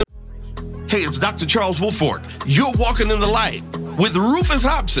Hey, it's Dr. Charles Woolfork. You're walking in the light with Rufus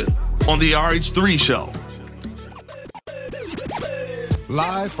Hobson on the RH3 Show.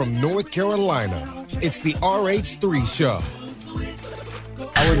 Live from North Carolina, it's the RH3 Show.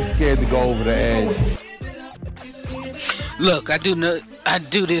 I wasn't scared to go over the edge. Look, I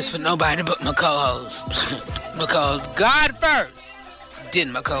do this for nobody but my co-host. Because God first,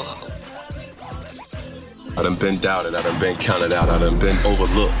 then my co-host. I done been doubted, I done been counted out, I done been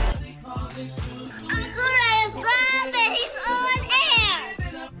overlooked.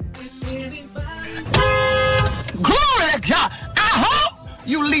 Glory to God. I hope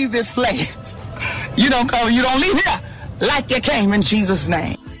you leave this place. You don't leave here like you came in Jesus'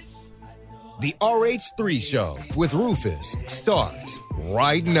 name. The RH3 Show with Rufus starts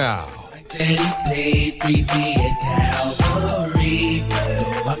right now. They paid free me at Calvary. So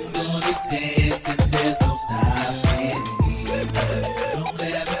I'm gonna dance and there's no stopping me. Don't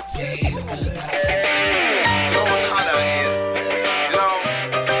ever change 'cause It's always hot out here, you know,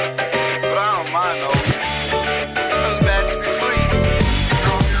 but I don't mind though. It's bad to be free.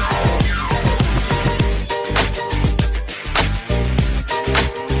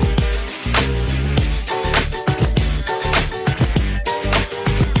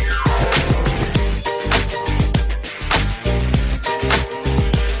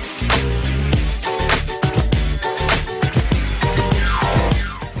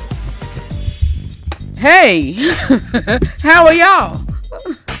 Hey, how are y'all?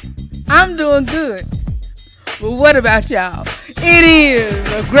 I'm doing good. Well, what about y'all? It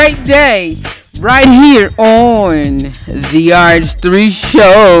is a great day right here on the RH3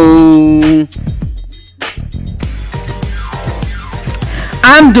 Show.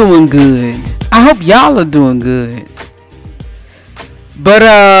 I'm doing good. I hope y'all are doing good. But,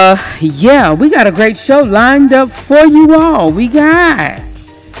 yeah, we got a great show lined up for you all.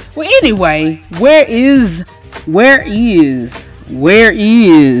 Well, anyway, where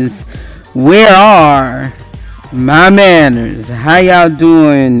are my manners? How y'all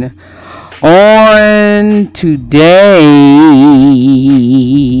doing on today?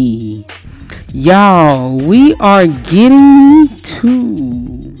 Y'all, we are getting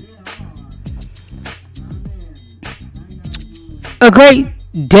to a great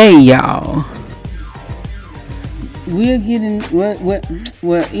day, y'all. We're getting,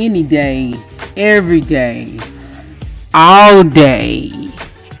 well, any day, every day, all day.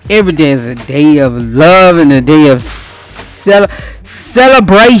 Every day is a day of love and a day of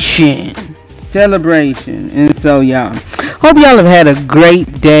celebration. And so, y'all, hope y'all have had a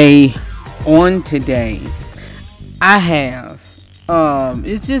great day on today. I have.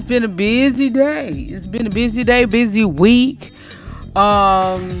 It's just been a busy day. It's been a busy day, busy week.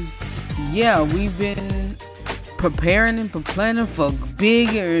 Yeah, we've been preparing and planning for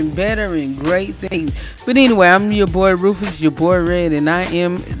bigger and better and great things. But anyway, I'm your boy Rufus, your boy Red, and I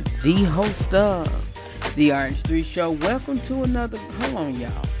am the host of the RH3 Show. Welcome to another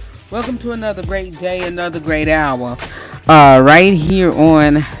great day, another great hour, right here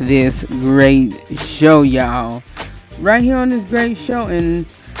on this great show, y'all. Right here on this great show, and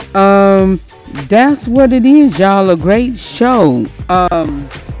that's what it is, y'all. A great show.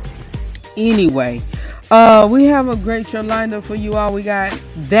 Anyway. We have a great show lined up for you all. We got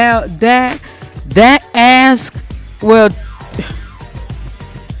that ask. Well,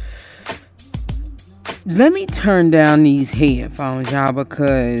 let me turn down these headphones, y'all,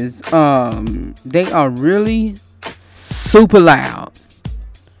 because they are really super loud.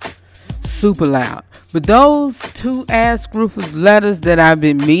 But those two Ask Rufus letters that I've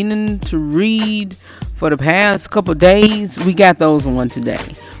been meaning to read for the past couple days, we got those on today.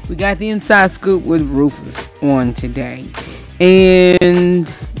 We got the inside scoop with Rufus on today. And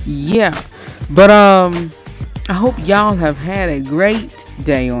yeah. But I hope y'all have had a great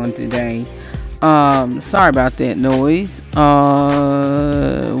day on today. Sorry about that noise.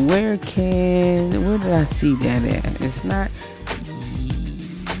 Where did I see that at? It's not.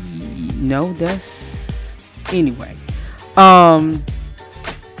 No, that's anyway.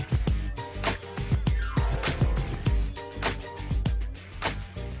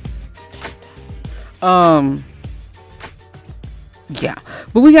 Yeah,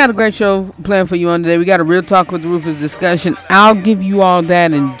 but we got a great show planned for you on today. We got a real talk with Rufus discussion. I'll give you all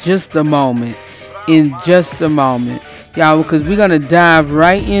that in just a moment, y'all, because we're gonna dive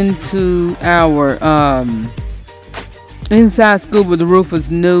right into our inside scoop with the Rufus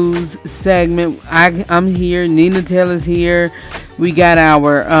news segment. I'm here. Nina Taylor's here. We got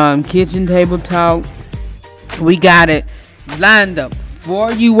our kitchen table talk. We got it lined up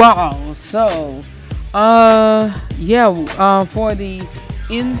for you all. So, for the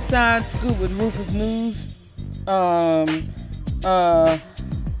Inside Scoop with Rufus News. Hold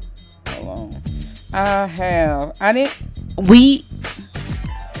on.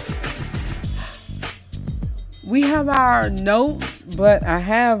 We have our notes, but I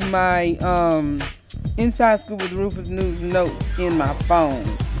have my Inside Scoop with Rufus News notes in my phone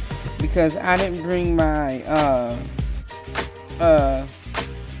because I didn't bring my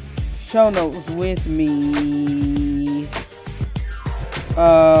show notes with me.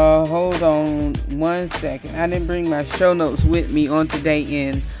 Hold on one second. I didn't bring my show notes with me on today,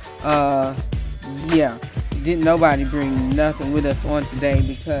 and didn't nobody bring nothing with us on today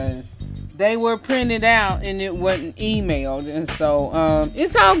because they were printed out and it wasn't emailed, and so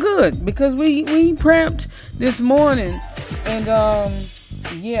it's all good because we prepped this morning, and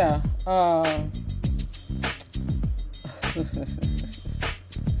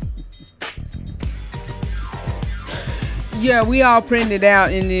we all printed out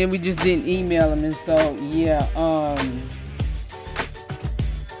and then we just didn't email them, and so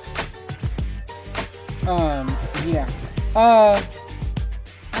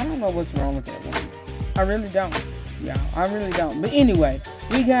I don't know what's wrong with that one. I really don't. Yeah, I really don't. But anyway,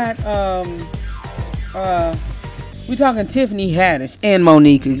 we got we talking Tiffany Haddish and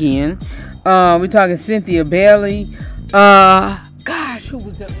Monique again. We talking Cynthia Bailey. Gosh, who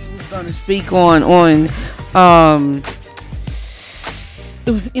was that we was gonna speak on it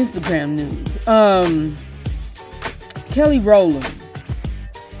was Instagram news. Kelly Rowland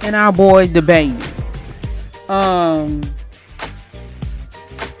and our boy the baby.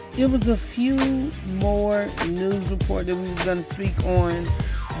 There was a few more news reports that we were going to speak on,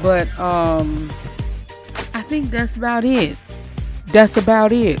 but I think that's about it.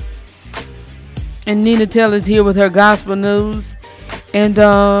 And Nina Taylor's here with her gospel news, and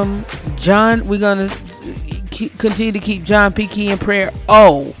John, we're going to continue to keep John P. Key in prayer.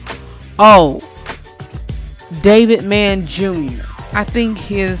 David Mann Jr. I think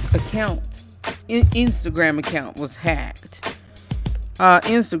his Instagram account was hacked.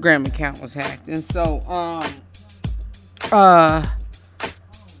 And so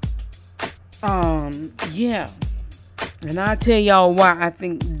and I'll tell y'all why I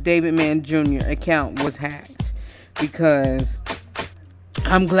think David Mann Jr. account was hacked, because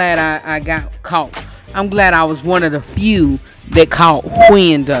I'm glad I got caught. I'm glad I was one of the few that caught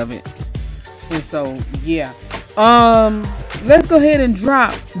wind of it. And so let's go ahead and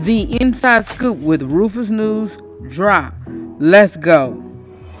drop the Inside Scoop with Rufus News. Drop. Let's go.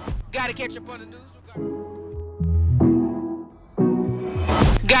 Gotta catch up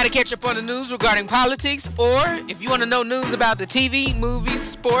on the news regarding politics, or if you want to know news about the TV, movies,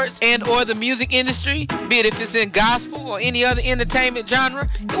 sports, and or the music industry, be it if it's in gospel or any other entertainment genre,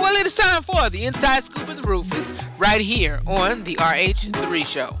 well, it is time for the Inside Scoop with Rufus, right here on the RH3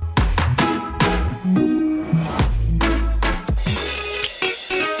 Show.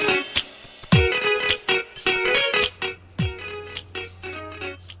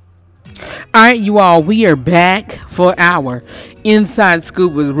 Alright, you all, we are back for our Inside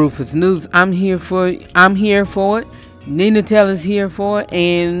Scoop with Rufus News. I'm here for it. Nina Taylor's here for it,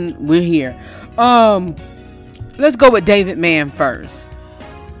 and we're here. Let's go with David Mann first.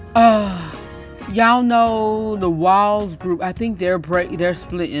 Y'all know the Walls group. I think they're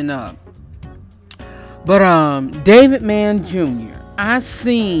splitting up. But David Mann Jr. I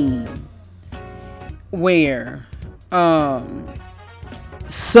seen where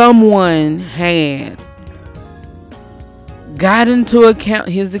someone had got into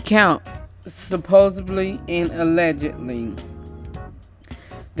his account, supposedly and allegedly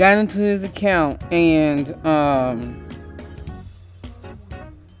got into his account, and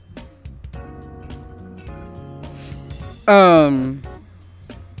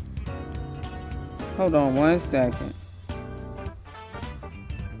hold on one second.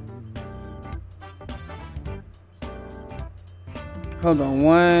 Hold on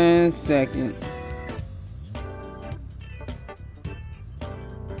one second.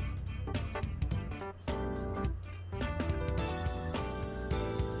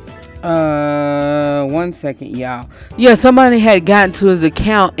 One second, y'all. Yeah, somebody had gotten to his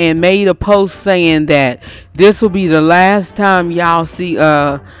account and made a post saying that this will be the last time y'all see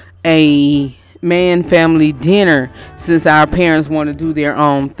a Mann family dinner, since our parents want to do their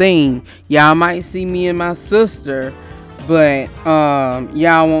own thing. Y'all might see me and my sister, but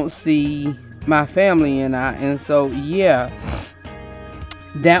y'all won't see my family and I. And so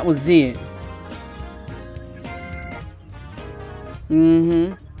that was it.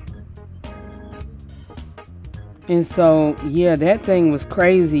 And so that thing was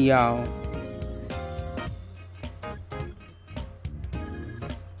crazy, y'all.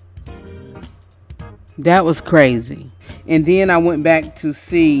 That was crazy. And then I went back to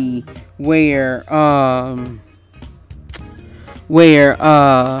see where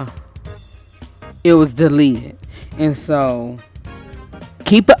it was deleted. And so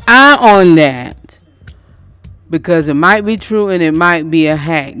keep an eye on that, because it might be true and it might be a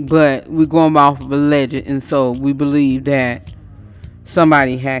hack, but we're going off of a legend, and so we believe that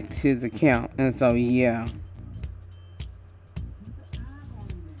somebody hacked his account. And so yeah,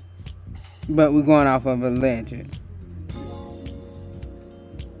 but we're going off of a legend.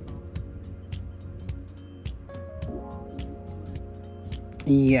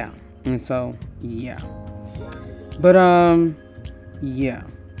 Yeah. And so yeah, but yeah.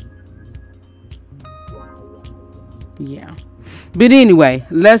 Yeah. But anyway,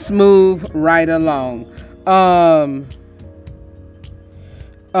 let's move right along.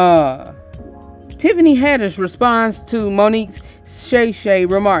 Tiffany Haddish responds to Monique's Shay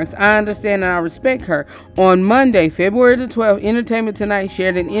remarks. I understand and I respect her. On Monday, February the 12th, Entertainment Tonight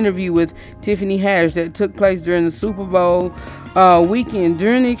shared an interview with Tiffany Haddish that took place during the Super Bowl weekend.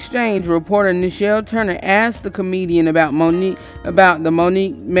 During the exchange, reporter Nichelle Turner asked the comedian about the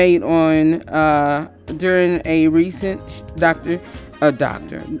Monique made on during a recent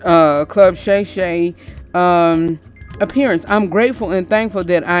Club Shay appearance. I'm grateful and thankful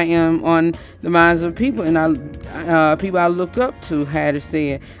that I am on the minds of people and people I looked up to, Haddish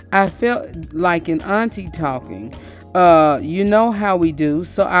said. I felt like an auntie talking. You know how we do.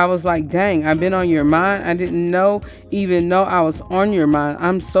 So I was like, dang, I've been on your mind. I didn't even know I was on your mind.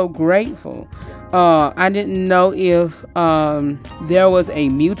 I'm so grateful. I didn't know if there was a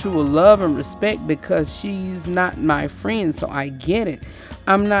mutual love and respect, because she's not my friend, so I get it.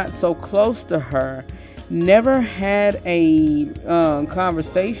 I'm not so close to her. Never had a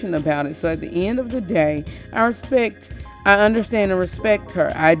conversation about it. So at the end of the day, I understand and respect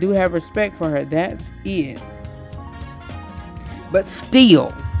her. I do have respect for her. That's it. But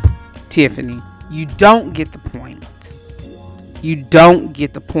still, Tiffany, you don't get the point. You don't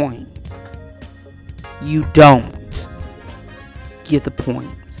get the point. You don't get the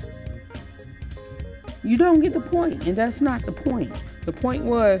point. You don't get the point, and that's not the point. The point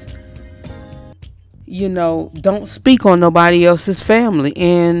was, don't speak on nobody else's family,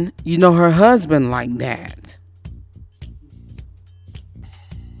 and her husband like that.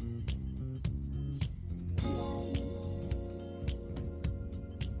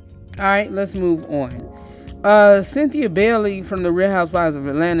 All right, let's move on. Cynthia Bailey from the Real Housewives of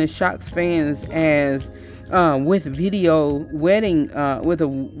Atlanta shocks fans as with a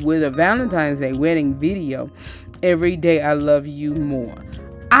Valentine's Day wedding video. Every day I love you more.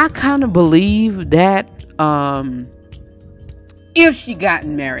 I kind of believe that if she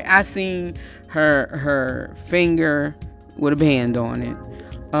gotten married, I seen her finger with a band on it.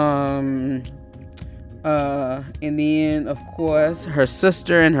 And then of course her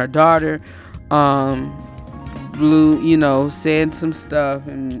sister and her daughter said some stuff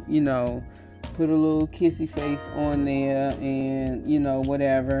and put a little kissy face on there and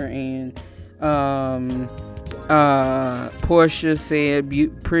whatever, and Portia said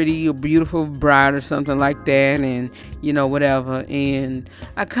pretty beautiful bride or something like that, and whatever, and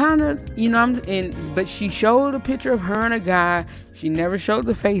I kind of but she showed a picture of her and a guy. She never showed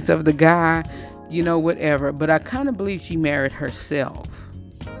the face of the guy, whatever, but I kind of believe she married herself.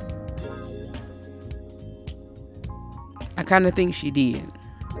 I kind of think she did.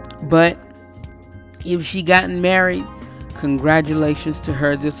 But if she gotten married, congratulations to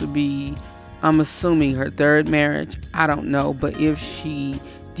her. This would be, I'm assuming, her third marriage. I don't know. But if she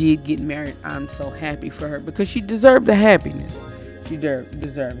did get married, I'm so happy for her, because she deserved the happiness. She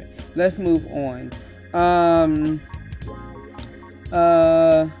deserved it. Let's move on.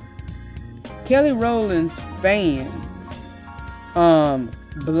 Kelly Rowland's fans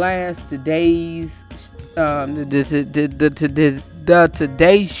blast today's the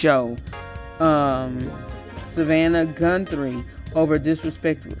Today Show Savannah Guthrie over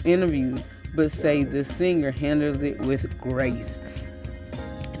disrespectful interview, but say the singer handled it with grace.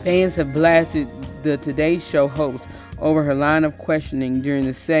 Fans have blasted the Today Show host over her line of questioning during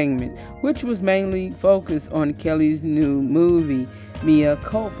the segment, which was mainly focused on Kelly's new movie Mea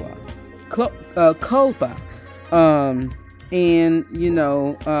Culpa.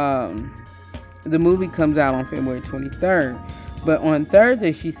 The movie comes out on February 23rd. But on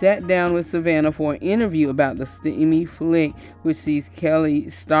Thursday, she sat down with Savannah for an interview about the steamy flick, which sees Kelly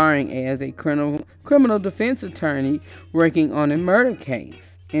starring as a criminal defense attorney working on a murder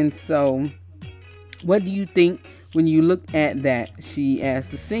case. And so, what do you think when you look at that? She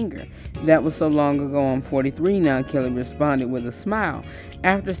asked the singer. That was so long ago. I'm 43 now, Kelly responded with a smile.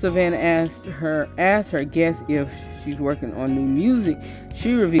 After Savannah asked her guest if she's working on new music,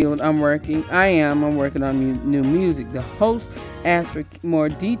 she revealed, I'm working on new music. The host asked for more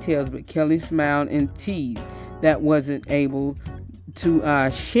details, but Kelly smiled and teased that wasn't able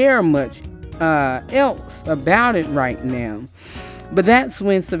to share much else about it right now. But that's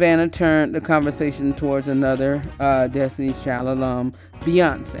when Savannah turned the conversation towards another Destiny's Child alum,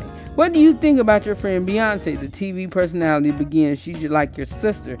 Beyonce. What do you think about your friend Beyonce? The TV personality begins, she's like your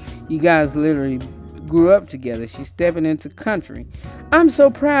sister. You guys literally grew up together. She's stepping into country. I'm so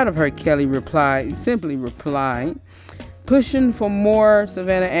proud of her, Kelly simply replied. Pushing for more,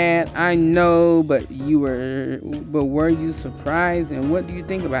 Savannah added, I know, but were you surprised? And what do you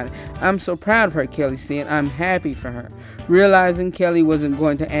think about it? I'm so proud of her, Kelly said. I'm happy for her. Realizing Kelly wasn't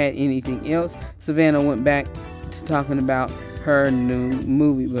going to add anything else, Savannah went back to talking about her new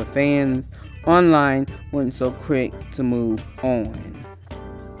movie, but fans online weren't so quick to move on.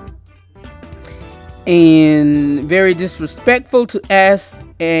 And very disrespectful to us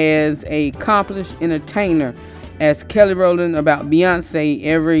as a accomplished entertainer, as Kelly Rowland about Beyonce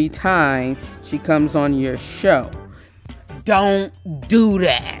every time she comes on your show. Don't do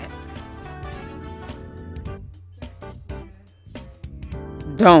that.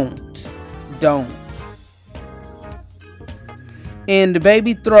 Don't. And the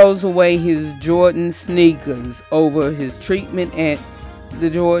baby throws away his Jordan sneakers over his treatment at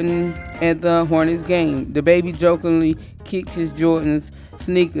the Hornets game. The baby jokingly kicks his Jordan's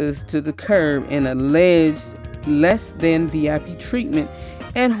sneakers to the curb and alleged less than VIP treatment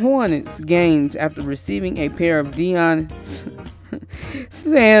at Hornets games after receiving a pair of Deion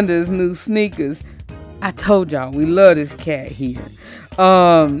Sanders' new sneakers. I told y'all, we love this cat here.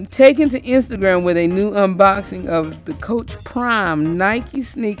 Taken to Instagram with a new unboxing of the Coach Prime Nike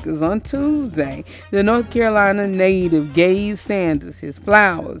sneakers on Tuesday, the North Carolina native gave Sanders his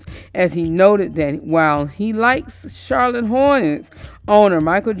flowers as he noted that while he likes Charlotte Hornets owner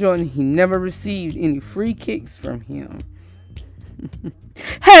Michael Jordan, he never received any free kicks from him.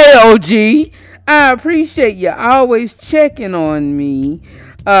 Hey OG, I appreciate you always checking on me,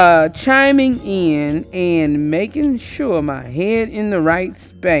 chiming in and making sure my head in the right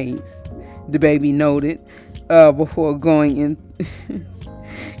space, the baby noted, before going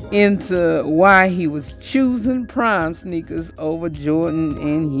into why he was choosing Prime sneakers over Jordan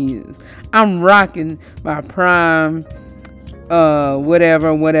and his. I'm rocking my Prime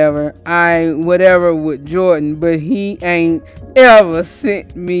whatever with Jordan, but he ain't ever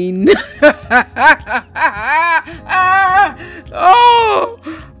sent me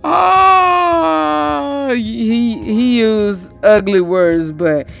he used ugly words,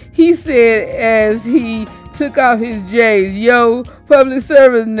 but he said as he took off his J's, yo, public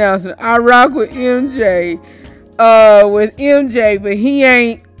service announcement, I rock with MJ, but he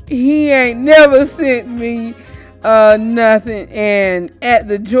ain't never sent me nothing. And at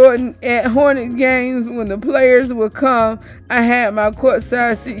Hornet games, when the players would come, I had my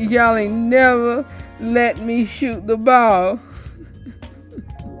courtside seat. Y'all ain't never let me shoot the ball.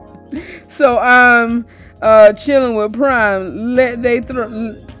 So I'm chilling with Prime. They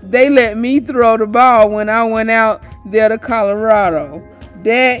let me throw the ball when I went out there to Colorado.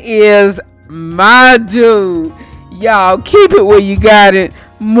 That is my dude. Y'all keep it where you got it.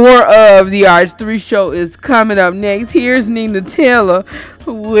 More of the RH3 show is coming up next. Here's Nina Taylor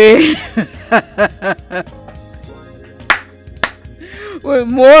with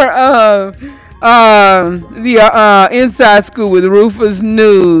more of the Inside School with Rufus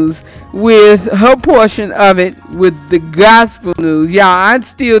News, with her portion of it with the gospel news. Y'all, I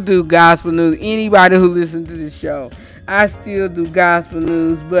still do gospel news. Anybody who listens to this show, I still do gospel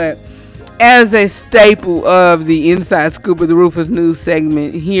news, but as a staple of the Inside Scoop of the Rufus News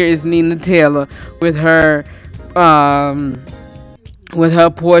segment, here is Nina Taylor with her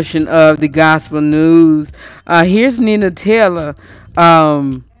portion of the gospel news. Here's Nina Taylor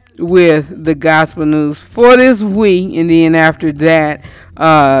with the gospel news for this week, and then after that,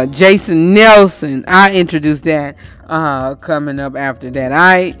 Jason Nelson. I introduced that coming up after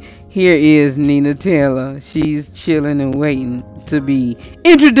that. Here is Nina Taylor. She's chilling and waiting to be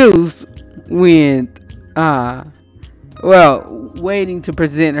introduced with waiting to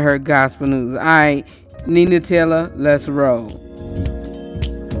present her gospel news. Nina Taylor, let's roll.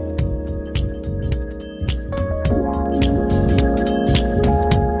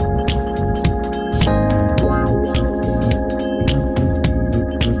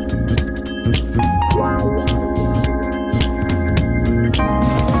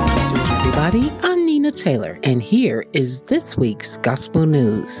 Everybody, I'm Nina Nina Taylor, and here is this week's Gospel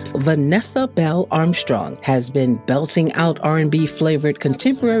News. Vanessa Bell Armstrong has been belting out R&B flavored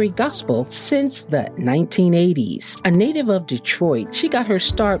contemporary gospel since the 1980s. A native of Detroit, she got her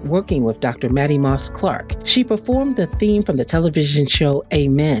start working with Dr. Mattie Moss Clark. She performed the theme from the television show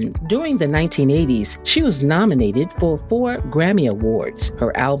Amen. During the 1980s, she was nominated for 4 Grammy Awards.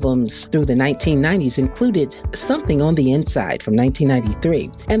 Her albums through the 1990s included Something on the Inside from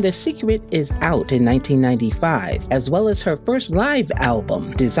 1993 and The Secret is Out in 1995, as well as her first live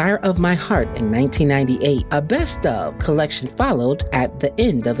album, Desire of My Heart in 1998. A best of collection followed at the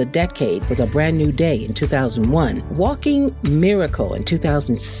end of the decade with A Brand New Day in 2001, Walking Miracle in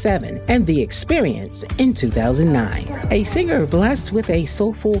 2007, and The Experience in 2009. A singer blessed with a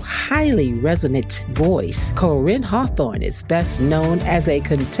soulful, highly resonant voice, Corinne Hawthorne is best known as a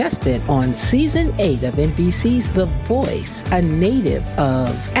contestant on Season 8 of NBC's The Voice. A native of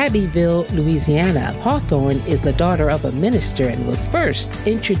Abbeville, Louisiana, Hawthorne is the daughter of a minister and was first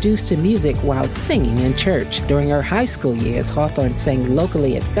introduced to music while singing in church. During her high school years, Hawthorne sang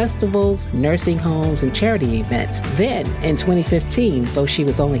locally at festivals, nursing homes, and charity events. Then, in 2015, though she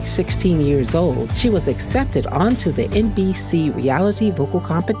was only 16 years old, she was accepted onto the NBC reality vocal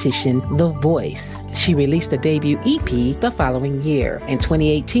competition, The Voice. She released a debut EP the following year. In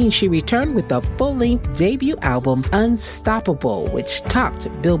 2018, she returned with a full-length debut album, Unstoppable, which topped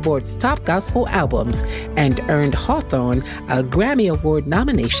Billboard's top gospel albums and earned Hawthorne a Grammy Award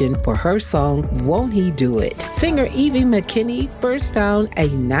nomination for her song, Won't He Do It? Singer Evie McKinney first found a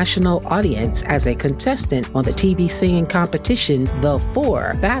national audience as a contestant on the TV singing competition, The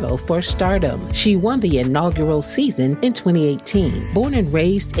 4 Battle for Stardom. She won the inaugural season in 2018. Born and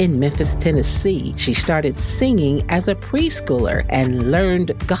raised in Memphis, Tennessee, she started singing as a preschooler and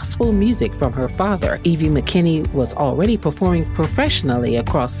learned gospel music from her father. Evie McKinney was already performing professionally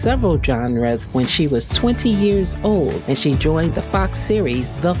across several genres when she was 20 years old, and she joined the Fox series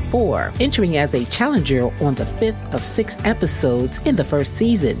The 4, entering as a challenger on the 5th of 6 episodes in the first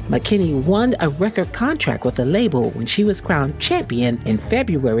season. McKinney won a record contract with the label when she was crowned champion in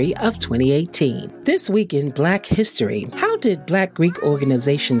February of 2018. This week in Black History, how did Black Greek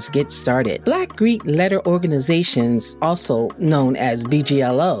organizations get started? Black Greek letter organizations, also known as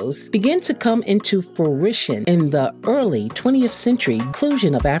BGLOs, began to come into fruition in the early 20th century.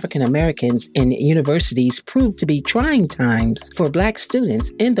 Inclusion of African Americans in universities proved to be trying times for Black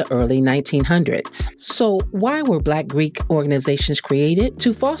students in the early 1900s. So why were Black Greek organizations created?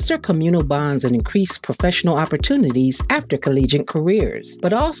 To foster communal bonds and increase professional opportunities after collegiate careers,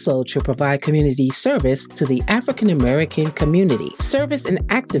 but also to provide community service to the African American community. Service and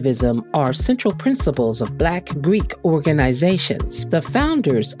activism are central principles of Black Greek organizations. The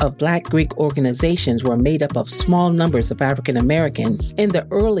founders of Black Greek organizations were made up of small numbers of African Americans in the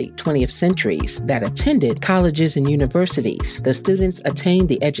early 20th centuries that attended colleges and universities. The students attained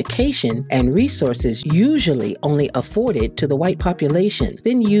the education and resources usually only afforded to the white population,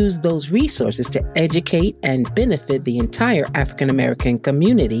 then used those resources to educate and benefit the entire African American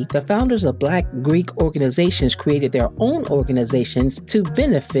community. The founders of Black Greek organizations created their own organizations to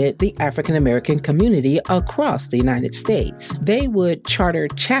benefit the African American community across the United States. They would charter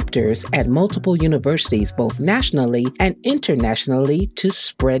chapters at multiple universities, both nationally and internationally, to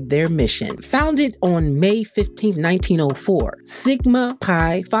spread their mission. Founded on May 15, 1904, Sigma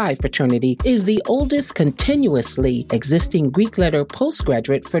Pi Phi fraternity is the oldest continuously existing Greek letter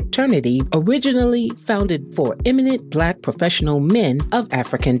postgraduate fraternity, originally founded for eminent Black professional men of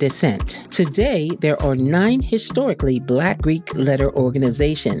African descent. Today, there are 9 historically Black Greek letter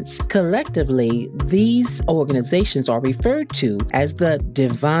organizations. Collectively, these organizations are referred to as the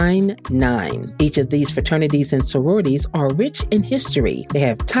Divine Nine. Each of these fraternities and sororities are rich in history. They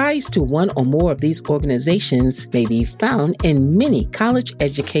have ties to one or more of these organizations may be found in many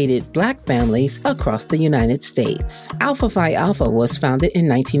college-educated Black families across the United States. Alpha Phi Alpha was founded in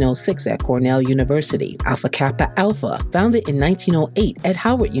 1906 at Cornell University. Alpha Kappa Alpha, founded in 1908 at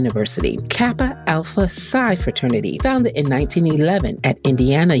Howard University. Kappa Alpha Psi fraternity, founded in 1911 at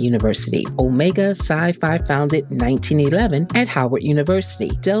Indiana University. Omega Psi Phi, founded in 1911 at Howard University.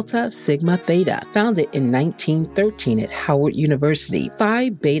 Delta Sigma Theta, founded in 1913 at Howard University. Phi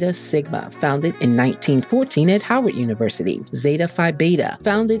Beta Sigma, founded in 1914 at Howard University. Zeta Phi Beta,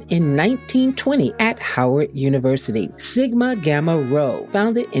 founded in 1920 at Howard University. Sigma Gamma Rho,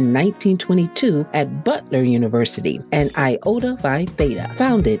 founded in 1922 at Butler University. And Iota Phi Theta,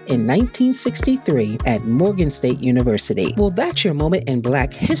 founded in 1963 at Morgan State University. Well, that's your moment in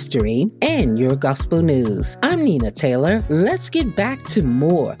Black history and your gospel news. I'm Nina Taylor. Let's get back to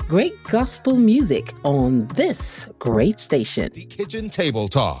more great gospel music on this great station. The Kitchen Table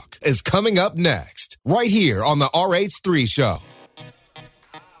Talk is coming up next. right here on the RH3 Show.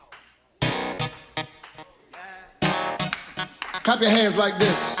 Clap your hands like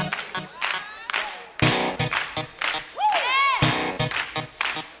this.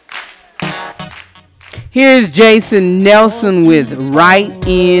 Here's Jason Nelson with Right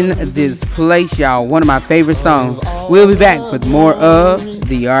in This Place, y'all. One of my favorite songs. We'll be back with more of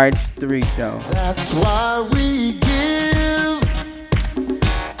the RH3 Show. That's why we give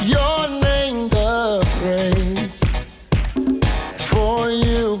your name the praise. For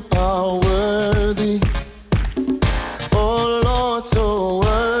you are worthy. Oh Lord, so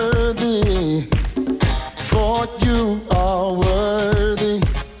worthy. For you are worthy.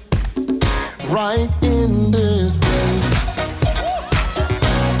 Right in this place.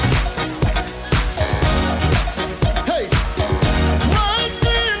 Hey, right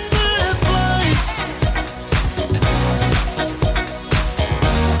in this place.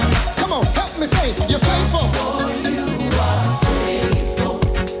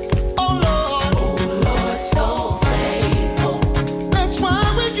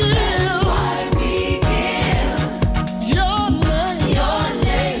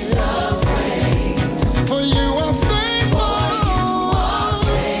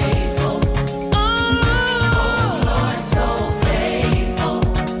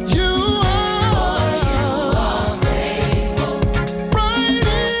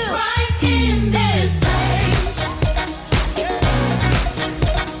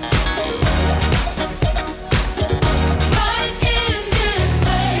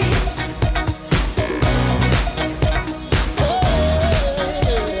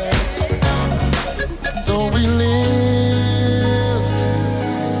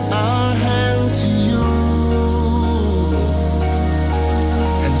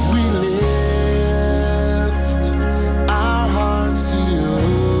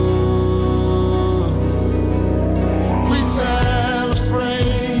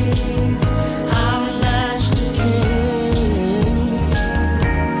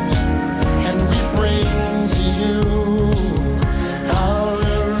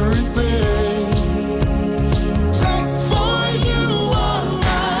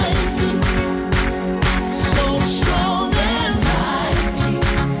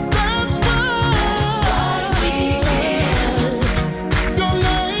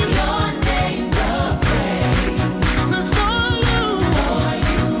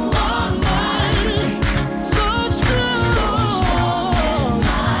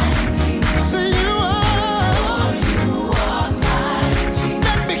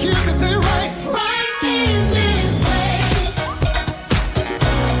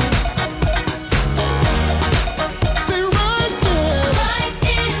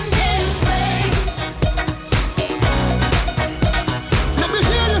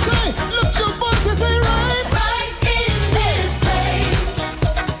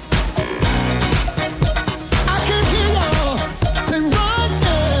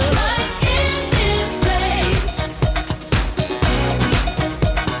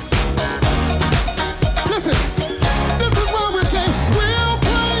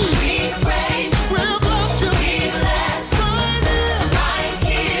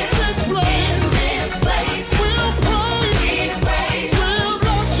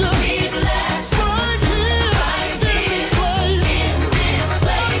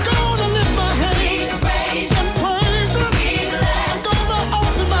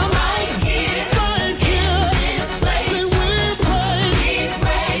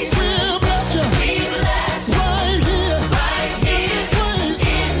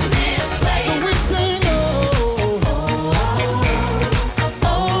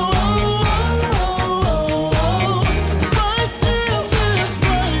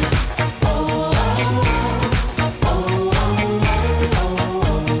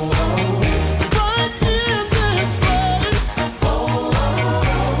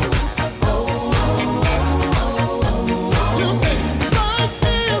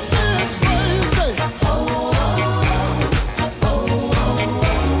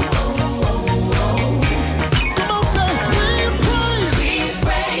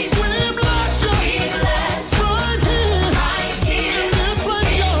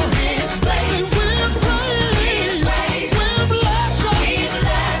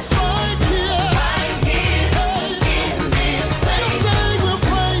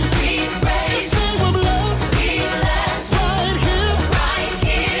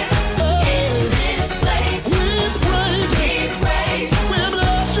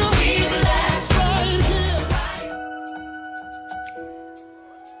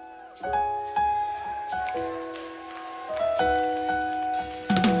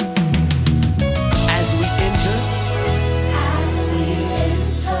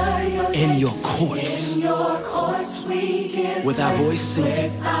 with our voice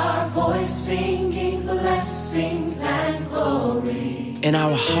singing, blessings and glory. in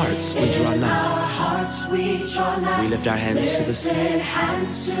our hearts we draw nigh. We lift our hands to the sky.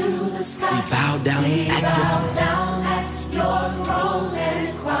 We bow down at your throne.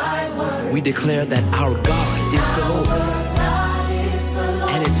 We declare that our God is the Lord,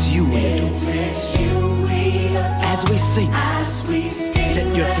 and it's you we adore. As we sing,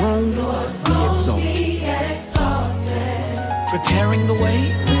 let your throne be exalted. Preparing the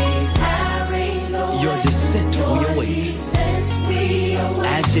way, your descent we await.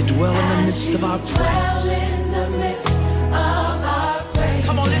 As you dwell in the midst of our praises.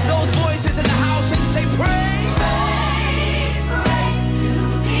 Come on, lift those voices in the house and say praise. Praise to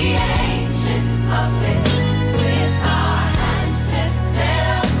the ancient of it. With our hands lifted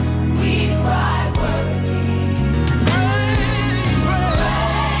up, we cry worthy.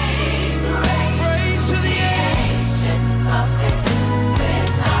 Praise to the ancient of it.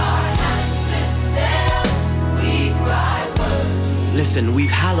 With our hands lifted up, we cry worthy. Listen,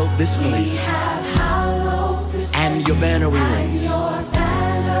 we've hallowed this place, and your banner we raise.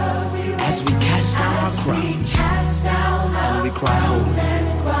 As we cast down our crowns, and we cry holy.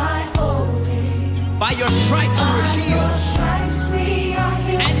 By your stripes we're healed,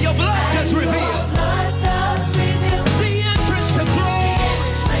 and your blood does reveal the entrance to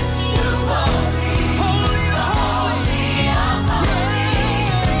glory. Holy of holies,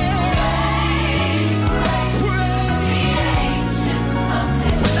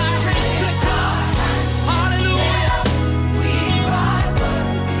 with our hands lifted up, hallelujah.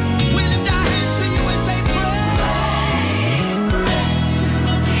 We lift our hands to you and say praise.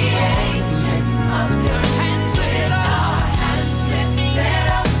 Hands lifted up.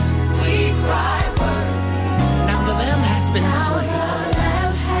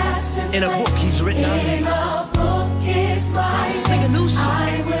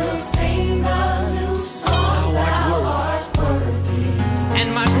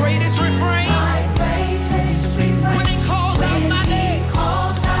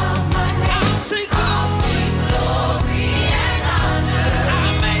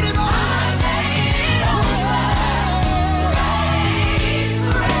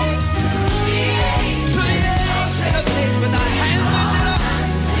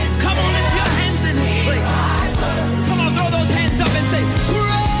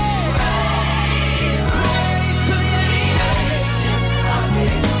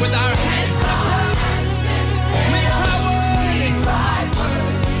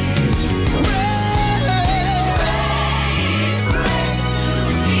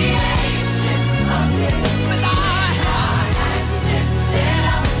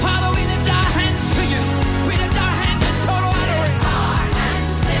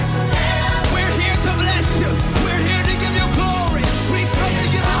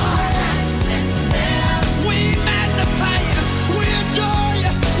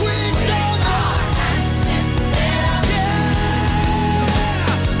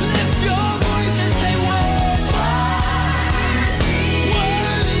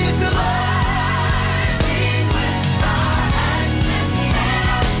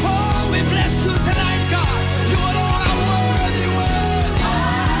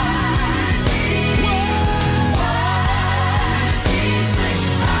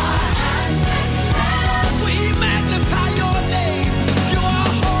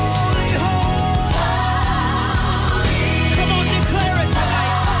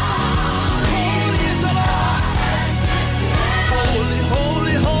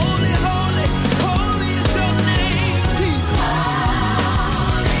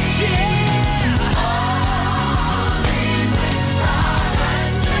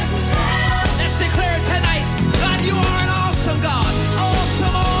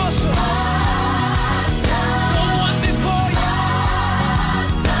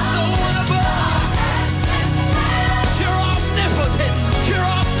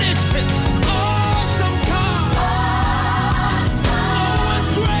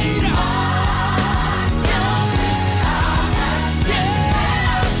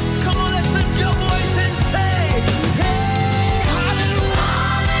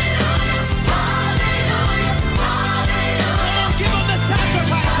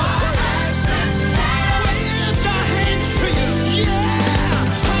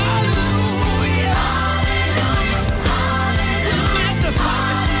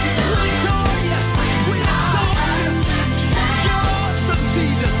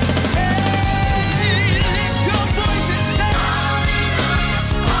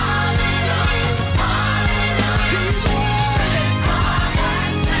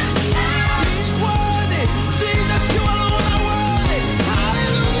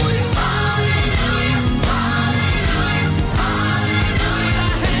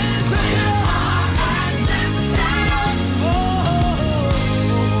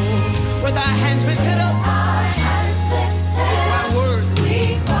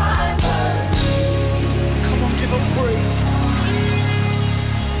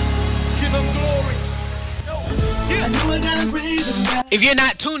 If you're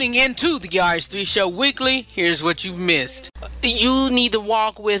not tuning into the RH3 Show weekly, here's what you've missed. You need to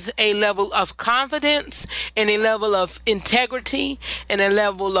walk with a level of confidence and a level of integrity and a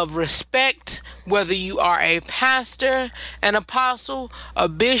level of respect, whether you are a pastor, an apostle, a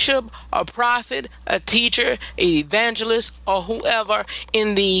bishop, a prophet, a teacher, an evangelist, or whoever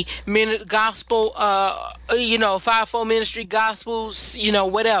in the gospel, fivefold ministry, gospels,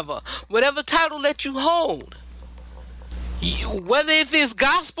 whatever title that you hold. Whether if it's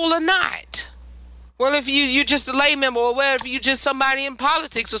gospel or not, well, if you're just a lay member, or whether you're just somebody in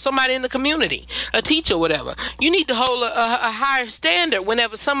politics or somebody in the community, a teacher, whatever, you need to hold a higher standard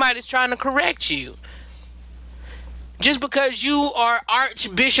whenever somebody's trying to correct you. Just because you are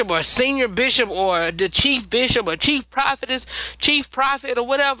archbishop or senior bishop or the chief bishop or chief prophetess, chief prophet or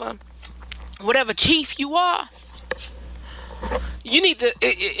whatever chief you are, you need to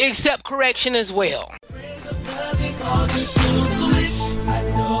accept correction as well.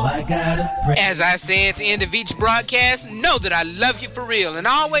 As I say at the end of each broadcast, know that I love you for real. And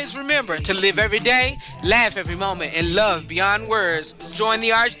always remember to live every day, laugh every moment, and love beyond words. Join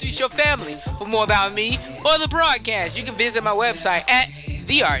the RH3 Show family. For more about me or the broadcast, you can visit my website at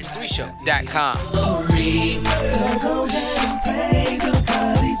therh3show.com. So go ahead and praise him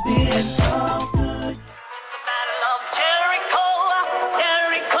 'cause he's been so good.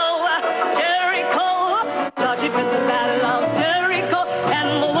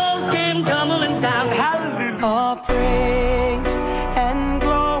 All praise and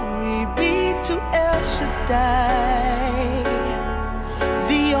glory be to El Shaddai,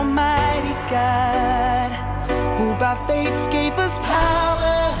 the Almighty God, who by faith gave us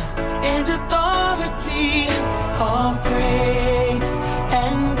power and authority. All praise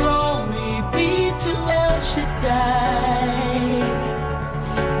and glory be to El Shaddai,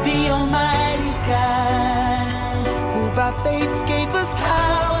 the Almighty God, who by faith gave us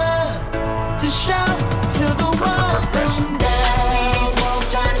power to shout to the walls crashing down. See these walls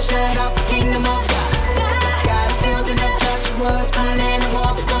trying to shut up the kingdom of God. God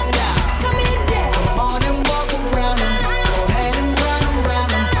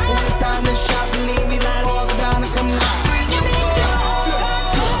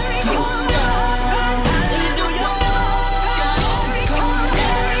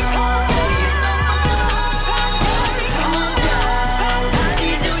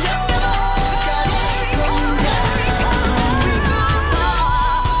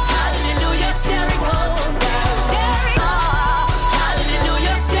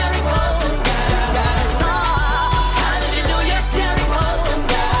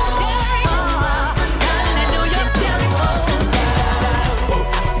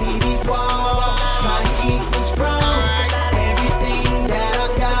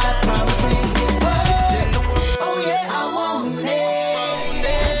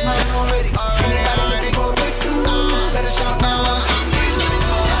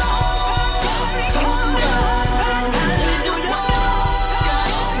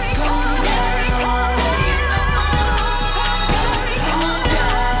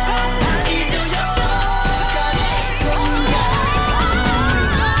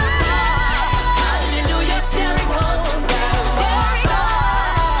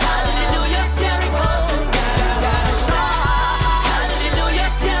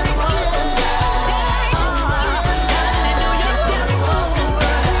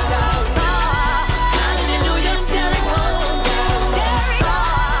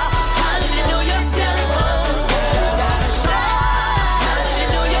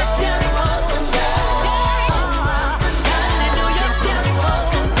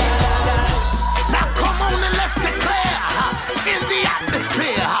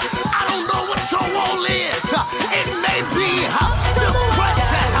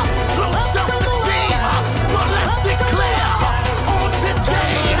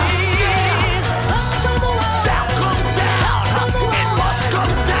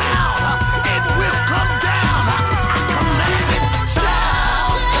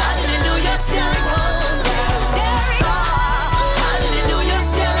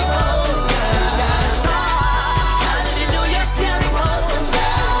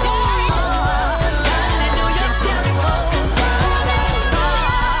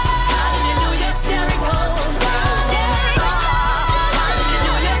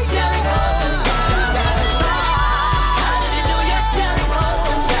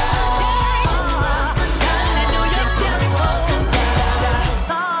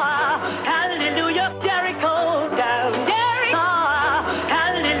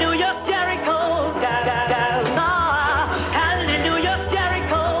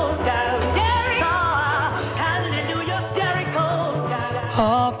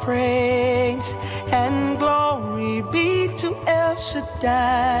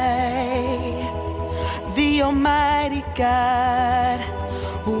Shaddai, the Almighty God,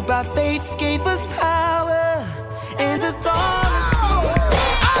 who by faith gave us power and authority.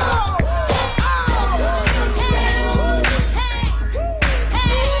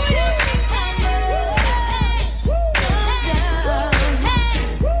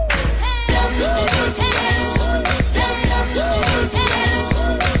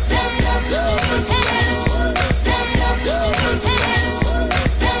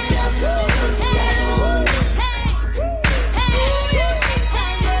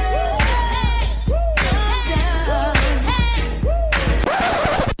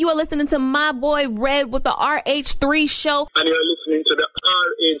 You are listening to my boy Red with the RH3 show. And you're listening to the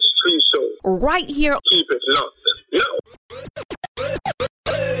RH3 show. Right here. Keep it locked.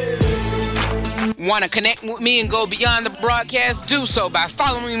 Want to connect with me and go beyond the broadcast? Do so by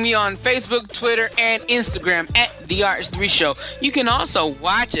following me on Facebook, Twitter, and Instagram at The RH3 Show. You can also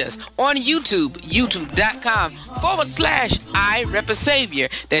watch us on YouTube, youtube.com/I Rep a Savior.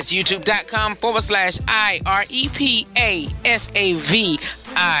 That's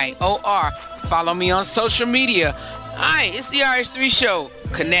youtube.com/IREPASAVIOR. Follow me on social media. Hi, it's The RH3 Show.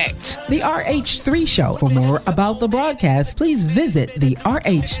 Connect. The RH3 Show. For more about the broadcast, please visit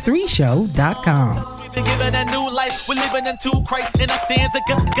therh3show.com. Been given a new life, we're living into Christ, and our sins are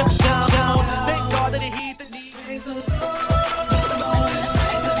gone. Thank God that He the need.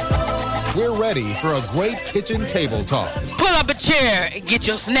 We're ready for a great kitchen table talk. Pull up a chair and get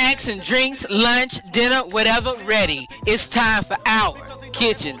your snacks and drinks, lunch, dinner, whatever ready. It's time for our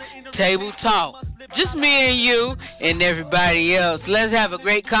kitchen table talk. Just me and you and everybody else. Let's have a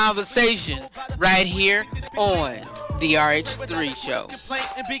great conversation right here on The RH3 Show.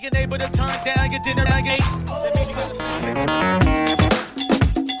 And being able to turn down your dinner gate.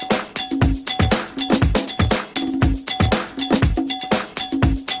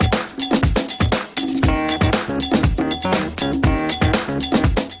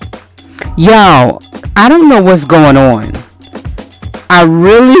 Y'all, I don't know what's going on. I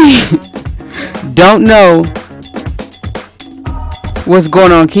really don't know what's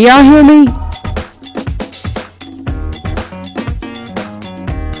going on. Can y'all hear me?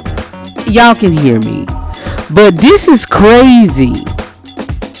 Y'all can hear me. But this is crazy.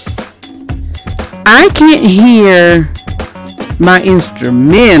 I can't hear my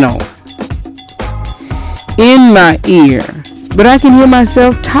instrumental in my ear, but I can hear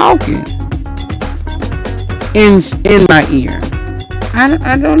myself talking in my ear.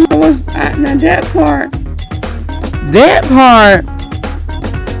 I don't know what's now that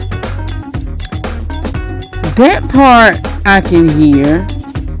part I can hear,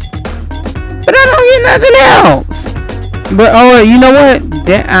 but I don't hear nothing else. But oh, you know what?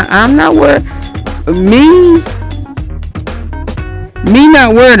 I'm not worried. Me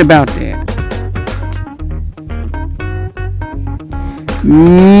not worried about that.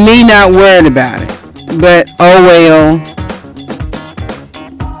 Me not worried about it. But oh well.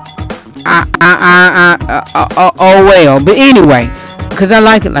 Oh well. But anyway, because I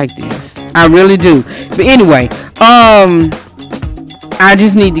like it like this. I really do. But anyway, I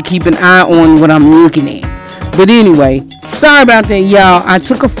just need to keep an eye on what I'm looking at. But anyway, sorry about that, y'all. I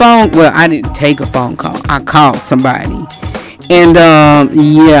took a phone. Well, I didn't take a phone call. I called somebody. And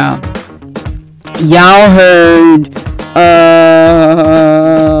yeah. Y'all heard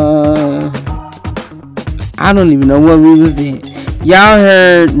I don't even know what we was in. Y'all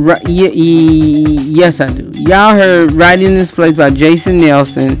heard, yes I do. Y'all heard Right in This Place by Jason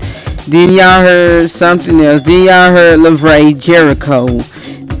Nelson. Then y'all heard something else. Then y'all heard LaVray Jericho.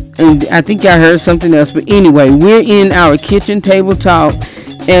 And I think y'all heard something else. But anyway, we're in our kitchen table talk.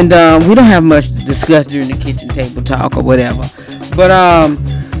 And we don't have much to discuss during the kitchen table talk or whatever. But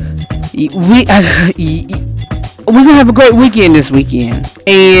we're going to have a great weekend this weekend.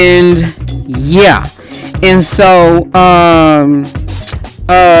 And yeah. And so,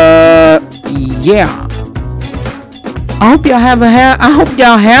 yeah. I hope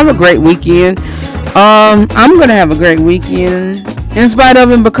y'all have a great weekend. I'm gonna have a great weekend. In spite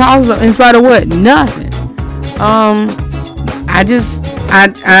of and because of, in spite of what? Nothing. I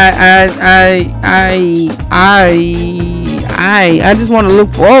just want to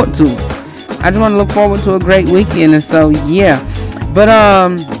look forward to it. I just want to look forward to a great weekend. And so, yeah. But I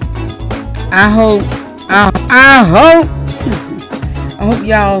hope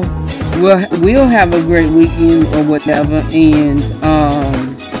y'all will have a great weekend or whatever, and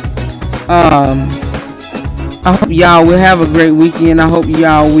I hope y'all will have a great weekend. I hope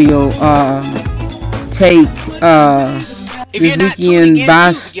y'all will take this weekend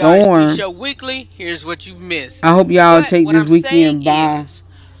by storm. Show weekly, here's what you've missed. I hope y'all take this weekend by.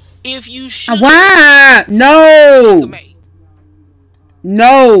 If you should. Why? No.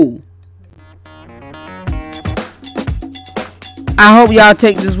 No. I hope y'all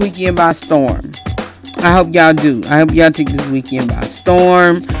take this weekend by storm. I hope y'all do. I hope y'all take this weekend by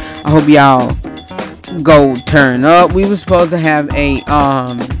storm. I hope y'all go turn up. We were supposed to have a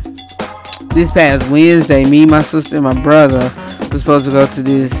this past Wednesday, me, my sister, and my brother was supposed to go to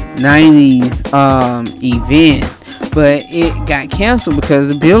this 90s event, but it got canceled because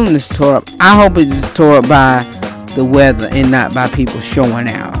the building is tore up. I hope it is tore up by the weather and not by people showing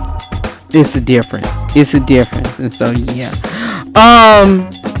out. It's a difference. It's a difference. And so yeah.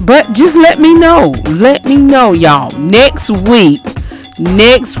 But just let me know. Let me know, y'all. Next week. And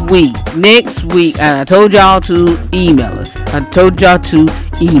I told y'all to email us.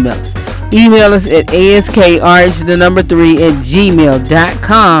 Email us at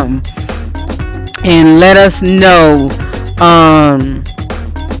askrh3@gmail.com and let us know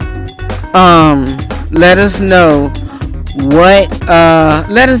let us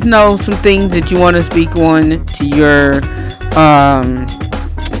know some things that you want to speak on to your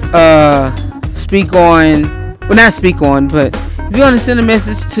but if you want to send a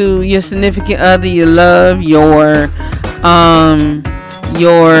message to your significant other, your love, your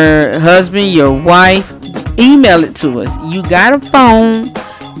husband, your wife, email it to us. You got a phone,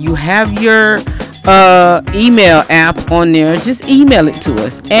 you have your email app on there, just email it to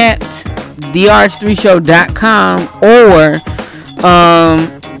us at therh3show.com or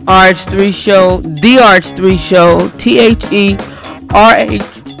RH3show, therh3show, THERH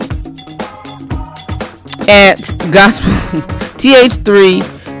at gospel TH3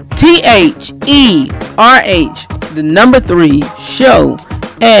 THERH the number 3 show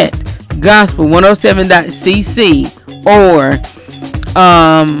at gospel107.cc or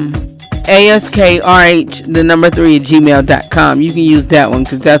ASKRH the number 3 at gmail.com. You can use that one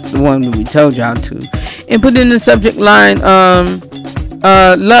because that's the one that we told y'all to, and put in the subject line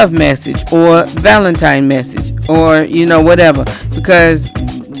love message or Valentine message or whatever, because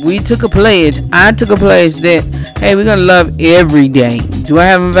we took a pledge. I took a pledge that, hey, we're gonna love every day. Do I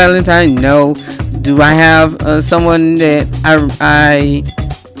have a Valentine? No. Do I have someone that I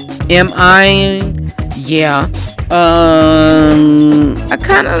am eyeing? Yeah.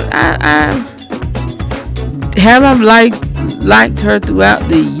 I've liked her throughout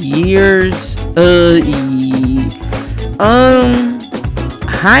the years.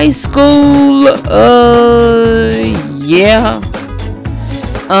 High school. Yeah.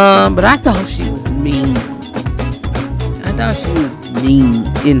 But I thought she was mean.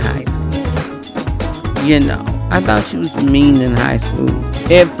 In high school. I thought she was mean in high school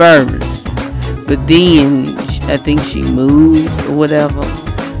at first. But then I think she moved or whatever.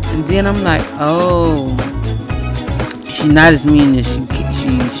 And then I'm like, oh, she's not as mean as she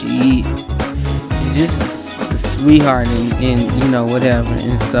is. She's just a sweetheart and whatever.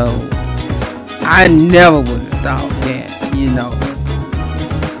 And so I never would have thought that,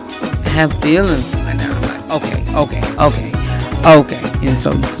 have feelings like that. I'm like, okay. And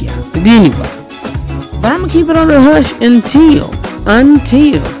so yeah. But anyway, but I'm gonna keep it on the hush until. And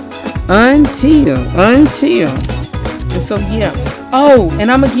so yeah. Oh,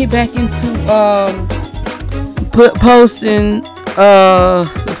 and I'm gonna get back into posting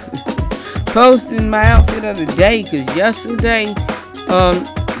my outfit of the day, because yesterday,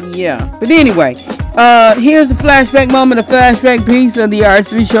 yeah. But anyway, here's the flashback moment, a flashback piece of the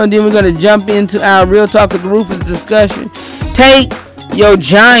RH3 show, and then we're gonna jump into our Real Talk with Rufus discussion. Take your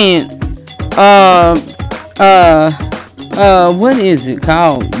giant, what is it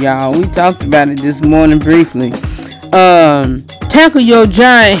called, y'all? We talked about it this morning briefly. Tackle your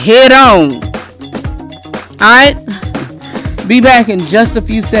giant head on. Alright? Be back in just a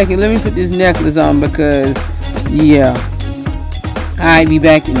few seconds. Let me put this necklace on because, yeah. Alright, be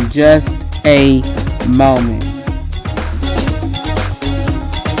back in just a moment.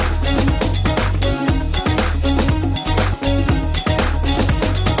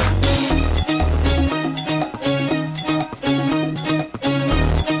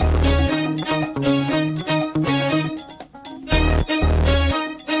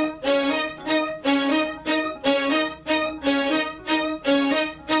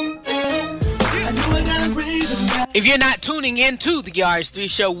 If you're not tuning into the RH3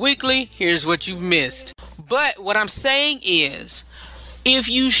 show weekly, here's what you've missed. But what I'm saying is, if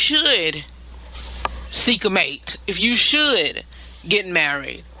you should seek a mate, if you should get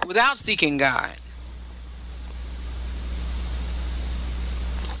married without seeking God,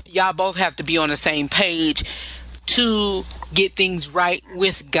 y'all both have to be on the same page to get things right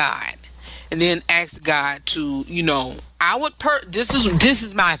with God, and then ask God to, this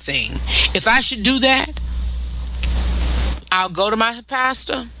is my thing. If I should do that, I'll go to my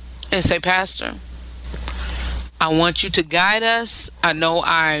pastor and say, Pastor, I want you to guide us. I know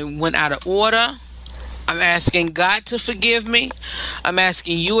I went out of order. I'm asking God to forgive me. I'm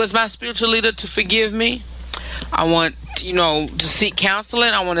asking you as my spiritual leader to forgive me. I want, to seek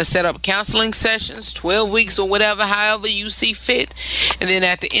counseling. I want to set up counseling sessions, 12 weeks or whatever, however you see fit. And then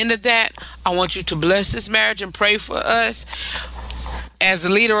at the end of that, I want you to bless this marriage and pray for us. As the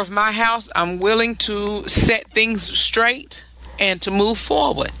leader of my house, I'm willing to set things straight and to move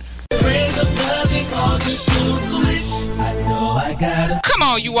forward. Come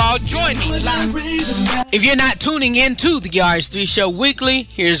on, you all, join me live. If you're not tuning into the RH3 Show weekly,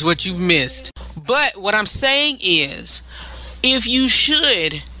 here's what you've missed. But what I'm saying is, if you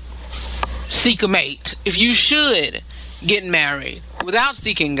should seek a mate, if you should get married without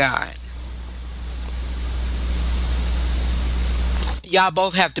seeking God, y'all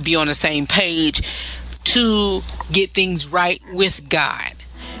both have to be on the same page to get things right with God.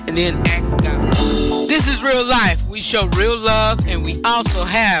 And then ask God. This is real life. We show real love, and we also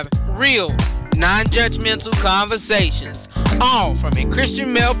have real, non-judgmental conversations, all from a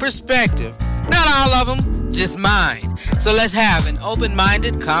Christian male perspective. Not all of them, just mine. So let's have an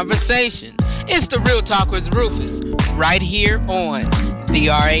open-minded conversation. It's the Real Talk with Rufus, right here on the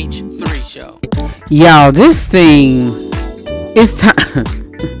RH3 Show. Y'all, this thing is time.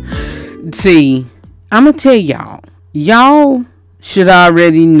 See, I'm going to tell y'all should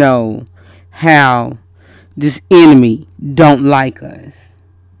already know how this enemy don't like us.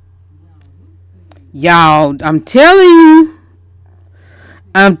 Y'all, I'm telling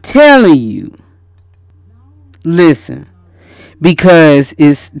you, listen, because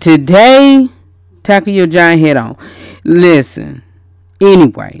it's today, tackle your giant head on. Listen,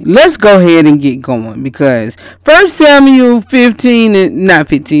 anyway, let's go ahead and get going, because 1 Samuel 17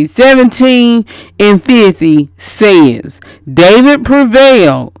 and 50 says, David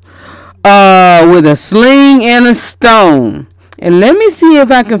prevailed with a sling and a stone. And let me see if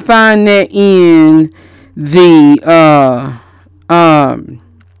I can find that in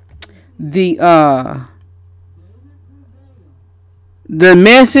the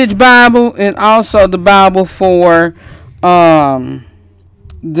Message Bible, and also the Bible for the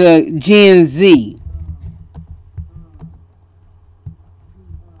Gen Z.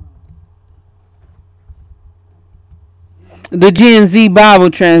 The Gen Z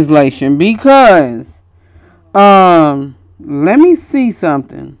Bible translation, because let me see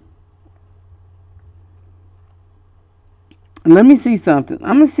something. I'm going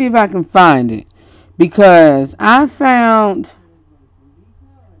to see if I can find it, because I found,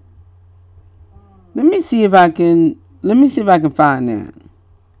 let me see if I can find that.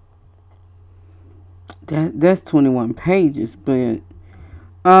 That's 21 pages, but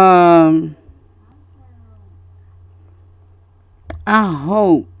I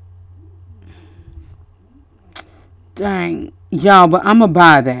hope, dang, y'all, but I'm gonna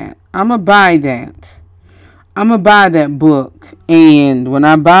buy that. I'm gonna buy that book, and when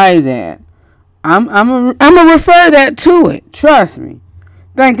I buy that, I'm gonna refer that to it. Trust me.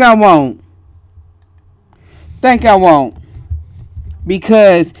 Think I won't.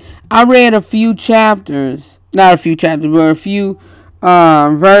 Because I read a few chapters, not a few chapters, but a few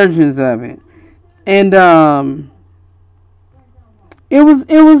versions of it, and it was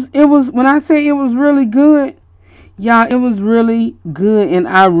when I say it was really good, y'all, it was really good, and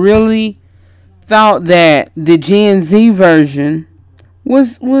I really thought that the Gen Z version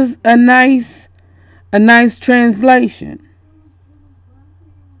was a nice translation.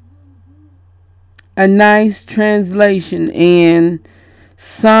 A nice translation, and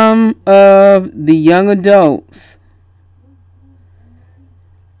some of the young adults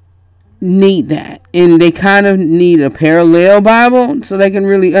need that, and they kind of need a parallel Bible so they can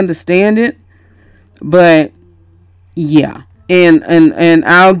really understand it. But yeah, and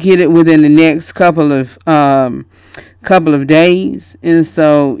I'll get it within the next couple of days. And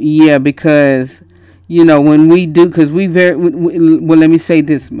so yeah, because when we do, because we well, let me say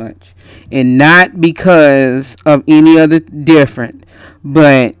this much, and not because of any other different,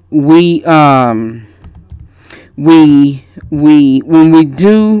 but when we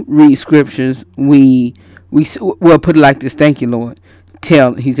do read scriptures, we put it like this. Thank you, Lord.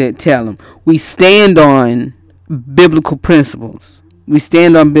 He said, tell them. We stand on biblical principles. And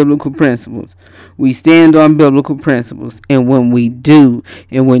when we do,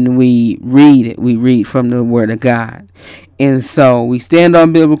 and when we read it, we read from the Word of God. And so we stand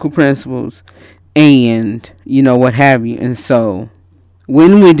on biblical principles. and what have you. And so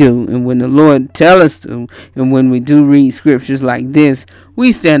when we do, and when the Lord tell us to, and when we do read scriptures like this,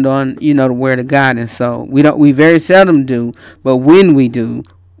 we stand on the word of God. And so we very seldom do, but when we do,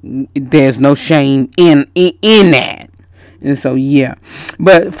 there's no shame in that. And so, yeah.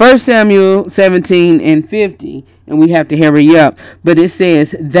 But 1 Samuel 17:50, and we have to hurry up. But it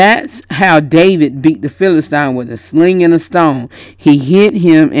says, that's how David beat the Philistine with a sling and a stone. He hit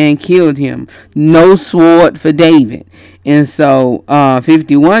him and killed him. No sword for David. And so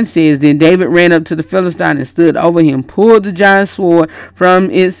 51 says, then David ran up to the Philistine and stood over him, pulled the giant's sword from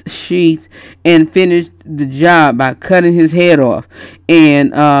its sheath, and finished the job by cutting his head off.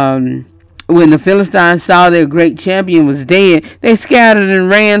 And when the Philistines saw their great champion was dead, they scattered and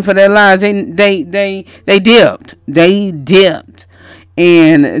ran for their lives. They dipped. They dipped.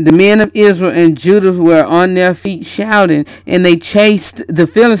 And the men of Israel and Judah were on their feet shouting, and they chased the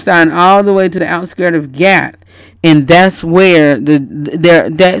Philistine all the way to the outskirts of Gath. And that's where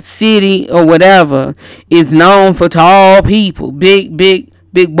that city or whatever is known for tall people, big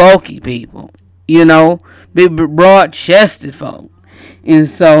bulky people, big broad-chested folk. And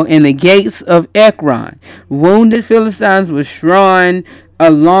so, in the gates of Ekron, wounded Philistines were strewn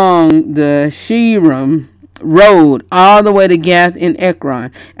along the Sheerim road all the way to Gath and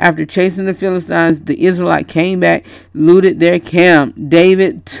Ekron. After chasing the Philistines, the Israelites came back, looted their camp.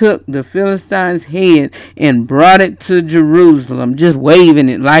 David took the Philistines' head and brought it to Jerusalem, just waving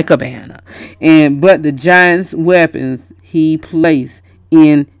it like a banner. But the giant's weapons he placed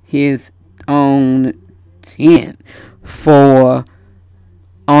in his own tent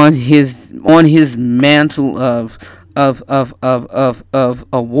on his mantle of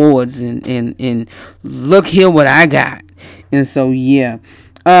awards and look here what I got. And so we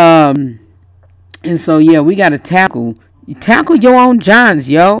gotta tackle your own giants,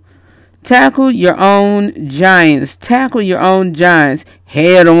 yo. Tackle your own giants. Tackle your own giants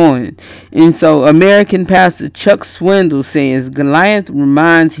head on. And so American pastor Chuck Swindoll says Goliath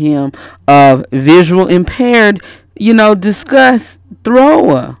reminds him of visual impaired, discuss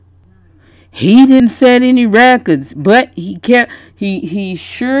thrower. He didn't set any records, but he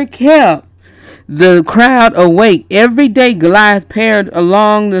sure kept the crowd awake. Every day Goliath paired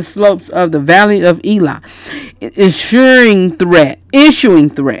along the slopes of the valley of Elah, issuing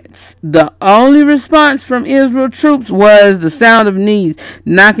threats. The only response from Israel troops was the sound of knees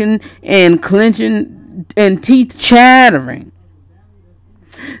knocking and clenching and teeth chattering.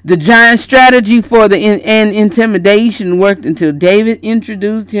 The giant strategy for the intimidation worked until David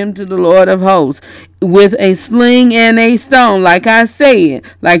introduced him to the Lord of hosts with a sling and a stone. Like I said,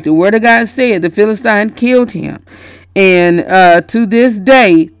 like the word of God said, the Philistine killed him. And to this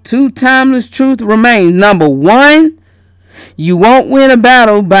day, two timeless truths remain. Number one, you won't win a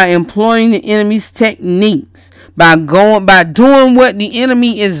battle by employing the enemy's techniques. By doing what the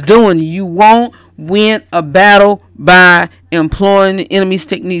enemy is doing, you won't win a battle by employing the enemy's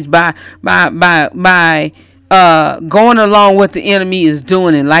techniques, by going along what the enemy is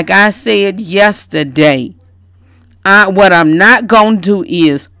doing. And like I said yesterday, what I'm not going to do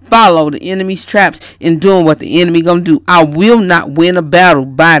is follow the enemy's traps in doing what the enemy going to do. I will not win a battle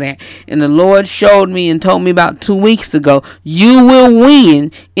by that. And the Lord showed me and told me about 2 weeks ago, you will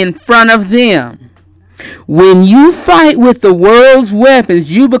win in front of them. When you fight with the world's weapons,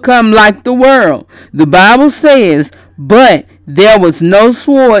 you become like the world. The Bible says, but there was no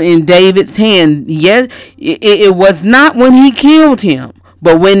sword in David's hand. Yes, it was not when he killed him.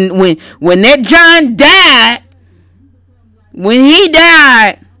 But when that giant died, when he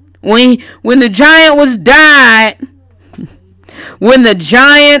died, when the giant was died,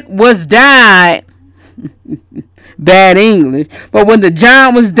 bad English, but when the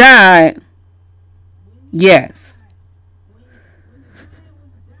giant was died, yes,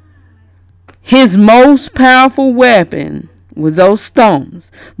 his most powerful weapon was those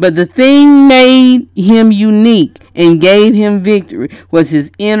stones. But the thing made him unique and gave him victory was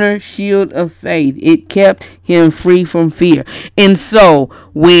his inner shield of faith. It kept him free from fear. And so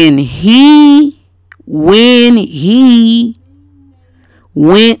when he went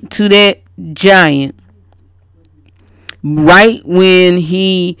to that giant, right when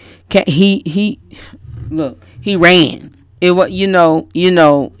he ran. It was,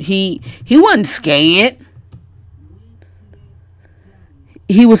 he wasn't scared.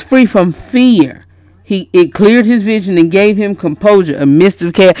 He was free from fear. It cleared his vision and gave him composure amidst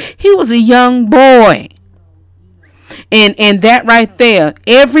of chaos. He was a young boy. And that right there,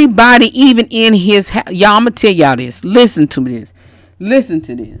 everybody, even in his house, y'all, I'm going to tell y'all this. Listen to this. Listen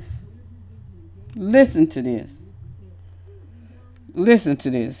to this. Listen to this. Listen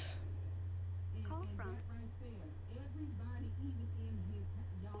to this.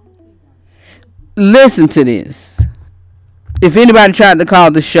 listen to this. If anybody tried to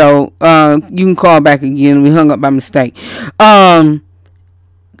call the show, you can call back again. We hung up by mistake.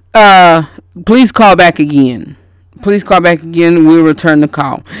 Please call back again. Please call back again. We'll return the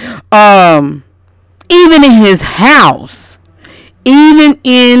call. Even in his house, they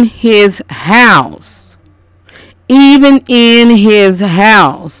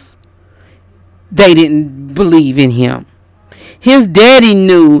didn't believe in him. His daddy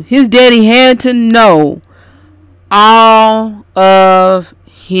knew. His daddy had to know all of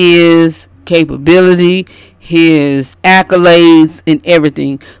his capability, his accolades, and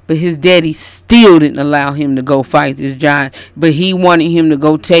everything. But his daddy still didn't allow him to go fight this giant. But he wanted him to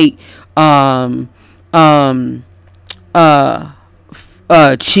go take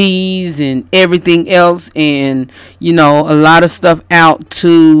cheese and everything else, and a lot of stuff out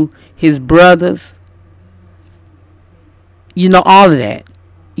to his brothers. All of that.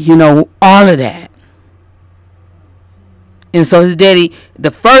 All of that. And so his daddy,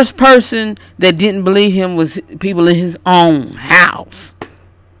 the first person that didn't believe him was people in his own house.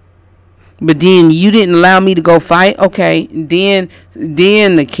 But then you didn't allow me to go fight? Okay, then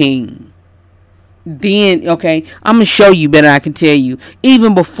the king. Then, okay, I'm going to show you better I can tell you.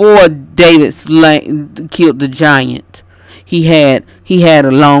 Even before David killed the giant, he had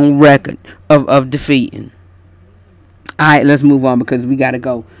a long record of defeating. All right, let's move on because we got to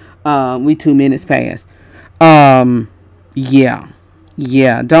go. We 2 minutes past. Yeah.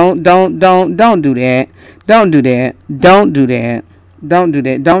 Don't do that. Don't do that.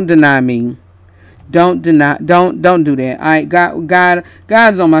 Don't deny me. Don't do that. All right,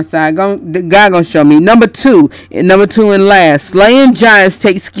 God's on my side. God gonna show me. Number two and last, slaying giants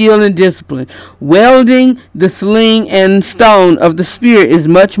takes skill and discipline. Welding the sling and stone of the spirit is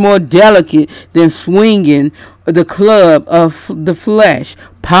much more delicate than swinging the club of the flesh.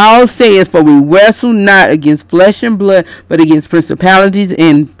 Paul says, for we wrestle not against flesh and blood, but against principalities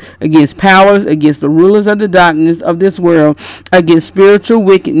and against powers, against the rulers of the darkness of this world, against spiritual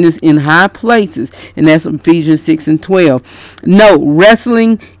wickedness in high places. And that's Ephesians 6 and 12. No,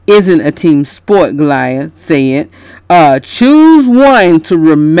 wrestling isn't a team sport, Goliath said. Choose one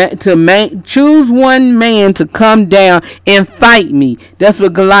man to come down and fight me. That's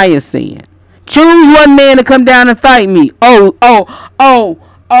what Goliath said. Choose one man to come down and fight me. And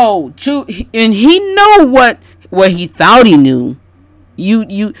he knew what he thought he knew.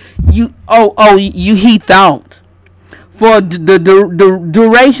 He thought. For the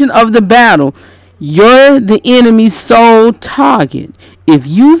duration of the battle, you're the enemy's sole target. If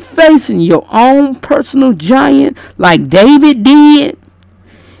you facing your own personal giant like David did,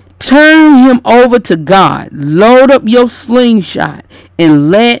 turn him over to God. Load up your slingshot and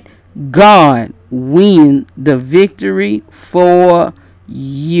let God win the victory for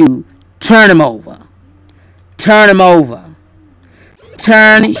you. Turn him over. Turn him over.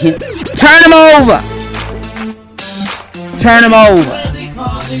 Turn him over. Turn him over. Turn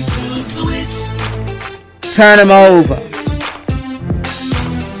him over.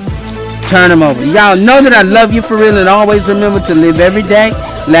 Turn him over. Y'all know that I love you for real, and always remember to live every day,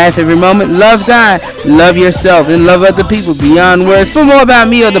 laugh every moment, love God, love yourself, and love other people beyond words. For more about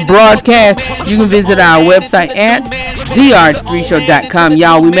me or the broadcast, you can visit our website at therh3show.com.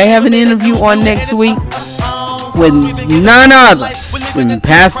 Y'all, we may have an interview on next week with none other than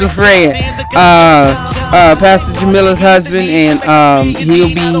Pastor Fred, Pastor Jamila's husband, and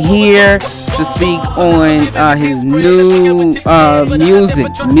he'll be here to speak on his new music,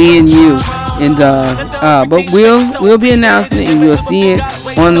 Me and You. And but we'll be announcing it, and you'll see it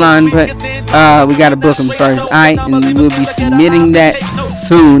online. But we gotta book them first, alright? And we'll be submitting that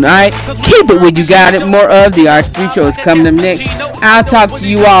soon, alright? Keep it where you got it. More of the RH3 Show is coming up next. I'll talk to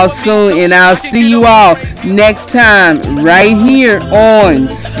you all soon, and I'll see you all next time right here on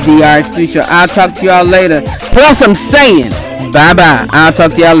the RH3 Show. I'll talk to y'all later. Plus, I'm saying bye-bye. I'll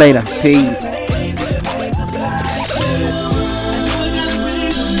talk to y'all later. Peace.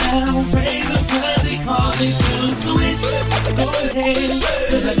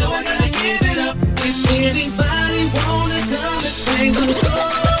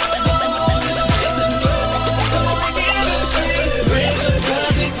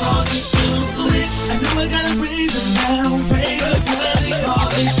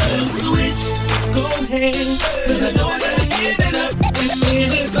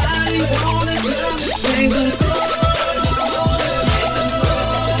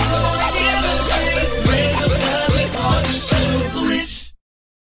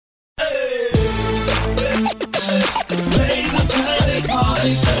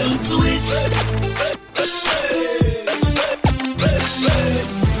 Switch.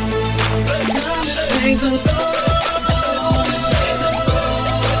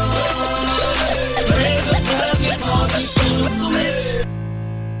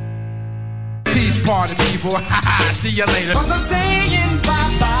 people. See you later. Cause I'm saying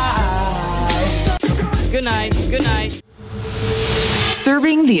bye-bye. Good night. Good night.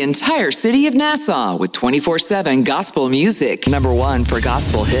 Serving the entire city of Nassau with 24/7 gospel music. Number one for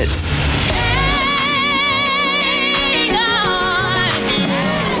gospel hits.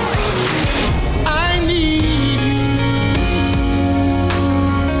 I need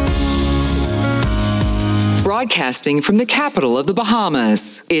Broadcasting from the capital of the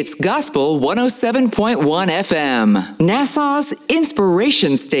Bahamas, it's Gospel 107.1 FM, Nassau's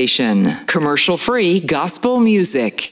inspiration station. Commercial-free gospel music.